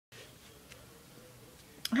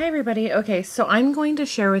Hi everybody. Okay, so I'm going to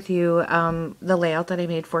share with you the layout that I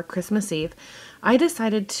made for Christmas Eve. I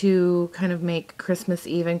decided to kind of make Christmas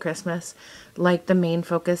Eve and Christmas like the main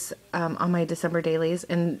focus on my December dailies,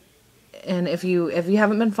 and if you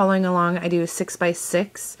haven't been following along, I do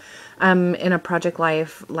 6x6 in a Project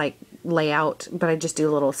Life like layout, but I just do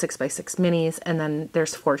little 6x6 minis, and then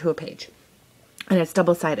there's 4 to a page, and it's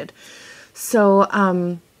double-sided.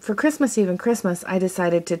 So for Christmas Eve and Christmas, I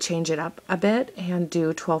decided to change it up a bit and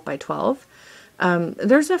do 12 by 12.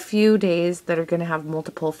 There's a few days that are going to have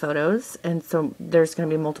multiple photos, and so there's going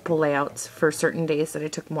to be multiple layouts for certain days that I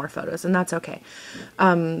took more photos, and that's okay.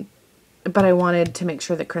 But I wanted to make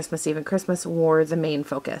sure that Christmas Eve and Christmas were the main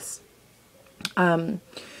focus.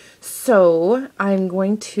 So I'm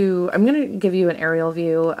going to give you an aerial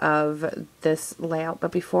view of this layout,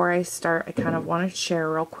 but before I start, I kind of want to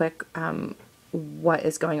share real quick what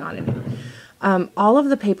is going on in it. All of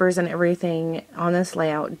the papers and everything on this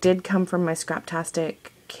layout did come from my Scraptastic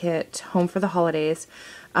kit, Home for the Holidays,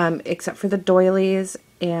 except for the doilies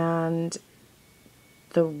and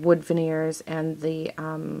the wood veneers and the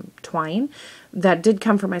twine. That did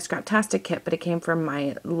come from my Scraptastic kit, but it came from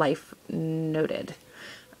my Life Noted.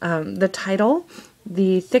 The title,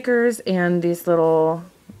 the thickers, and these little,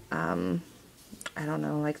 I don't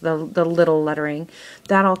know, like the little lettering,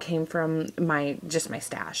 that all came from my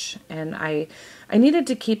stash. And I needed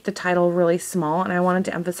to keep the title really small, and I wanted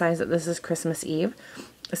to emphasize that this is Christmas Eve.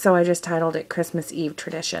 So I just titled it Christmas Eve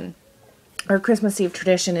Tradition. Our Christmas Eve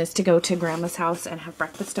tradition is to go to Grandma's house and have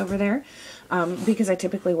breakfast over there, because I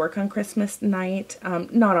typically work on Christmas night.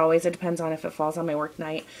 Not always. It depends on if it falls on my work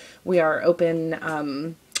night. We are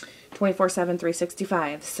open 24/7,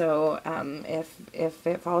 365. So if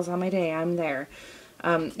it falls on my day, I'm there.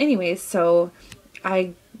 Anyways, so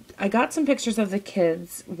I got some pictures of the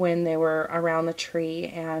kids when they were around the tree,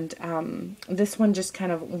 and this one just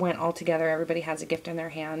kind of went all together. Everybody has a gift in their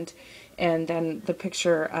hand, and then the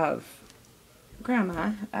picture of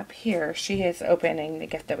Grandma up here, she is opening the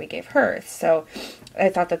gift that we gave her. So I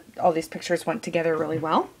thought that all these pictures went together really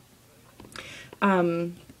well.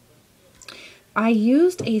 I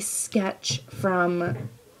used a sketch from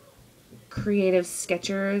Creative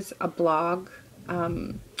Sketchers, a blog.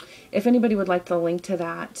 If anybody would like the link to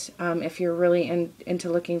that, if you're really into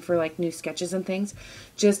looking for like new sketches and things,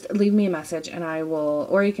 just leave me a message and I will,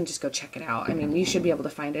 or you can just go check it out. I mean, you should be able to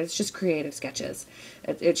find it. It's just Creative Sketches.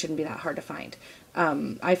 It shouldn't be that hard to find.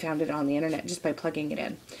 I found it on the internet just by plugging it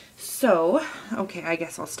in. So, okay, I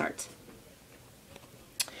guess I'll start.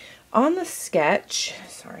 On the sketch,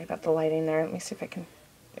 sorry about the lighting there. Let me see if I can,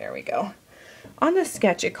 there we go. On the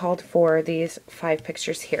sketch, it called for these 5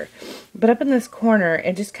 pictures here. But up in this corner,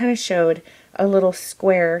 it just kind of showed a little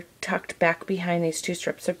square tucked back behind these 2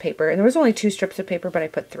 strips of paper. And there was only 2 strips of paper, but I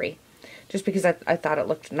put 3. Just because I thought it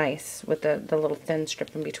looked nice with the little thin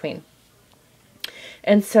strip in between.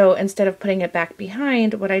 And so instead of putting it back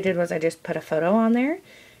behind, what I did was I just put a photo on there.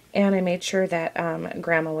 And I made sure that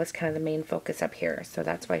Grandma was kind of the main focus up here. So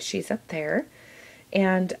that's why she's up there.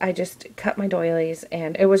 And I just cut my doilies,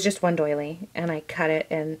 and it was just one doily, and I cut it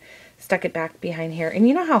and stuck it back behind here. And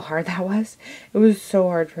you know how hard that was? It was so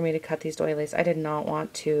hard for me to cut these doilies. I did not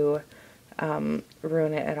want to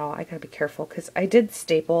ruin it at all. I gotta be careful, because I did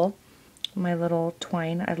staple my little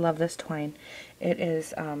twine. I love this twine. It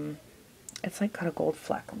is, it's like got a gold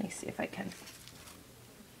fleck. Let me see if I can.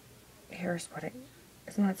 Here's what it,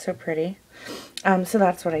 isn't that so pretty? So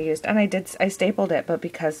that's what I used, and I stapled it, but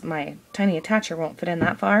because my tiny attacher won't fit in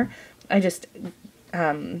that far, I just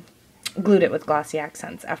glued it with glossy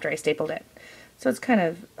accents after I stapled it. So it's kind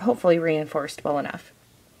of hopefully reinforced well enough.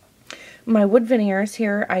 My wood veneers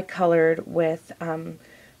here I colored with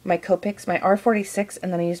my Copics, my R46,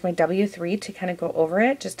 and then I used my W3 to kind of go over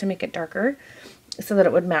it just to make it darker so that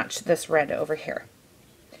it would match this red over here.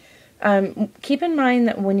 Keep in mind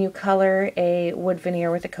that when you color a wood veneer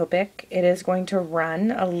with a Copic, it is going to run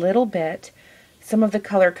a little bit. Some of the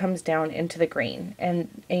color comes down into the green,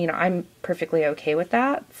 and you know, I'm perfectly okay with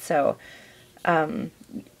that. So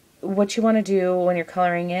what you want to do when you're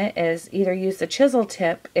coloring it is either use the chisel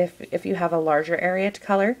tip if you have a larger area to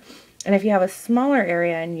color, and if you have a smaller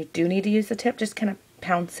area and you do need to use the tip, just kind of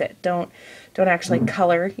pounce it. Don't actually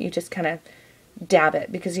color, you just kind of dab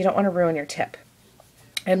it, because you don't want to ruin your tip.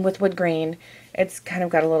 And with wood grain, it's kind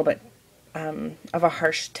of got a little bit of a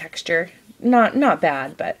harsh texture. Not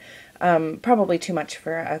bad, but probably too much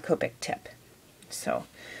for a Copic tip. So,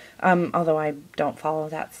 although I don't follow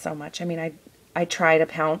that so much. I mean, I try to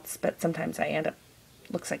pounce, but sometimes I end up,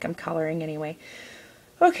 looks like I'm coloring anyway.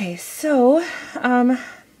 Okay, so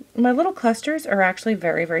my little clusters are actually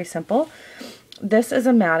very, very simple. This is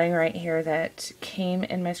a matting right here that came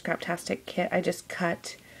in my Scraptastic kit. I just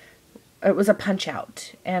cut, it was a punch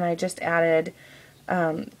out, and I just added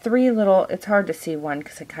 3 little, it's hard to see one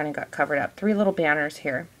because it kind of got covered up, 3 little banners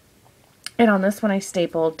here. And on this one I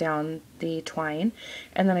stapled down the twine,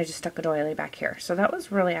 and then I just stuck a doily back here. So that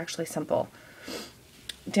was really actually simple.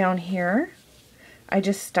 Down here I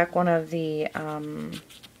just stuck one of the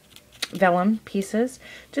vellum pieces,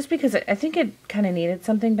 just because I think it kind of needed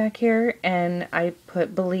something back here, and I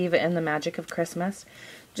put Believe in the Magic of Christmas,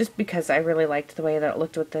 just because I really liked the way that it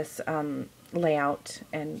looked with this layout,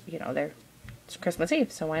 and you know, it's Christmas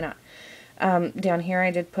Eve, so why not? Down here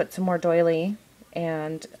I did put some more doily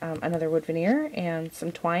and another wood veneer and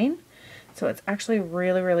some twine. So it's actually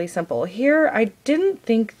really, really simple. Here, I didn't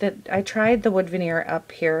think that, I tried the wood veneer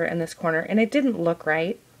up here in this corner, and it didn't look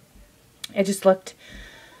right. It just looked,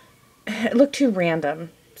 it looked too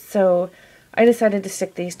random. So I decided to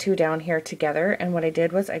stick these 2 down here together, and what I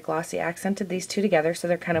did was I glossy accented these 2 together so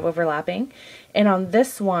they're kind of overlapping. And on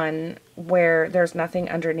this one, where there's nothing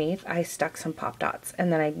underneath, I stuck some pop dots,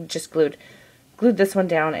 and then I just glued this one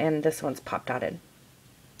down, and this one's pop dotted.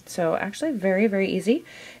 So actually very, very easy,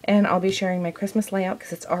 and I'll be sharing my Christmas layout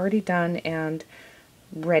because it's already done and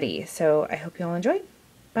ready. So I hope you all enjoy.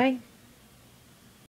 Bye.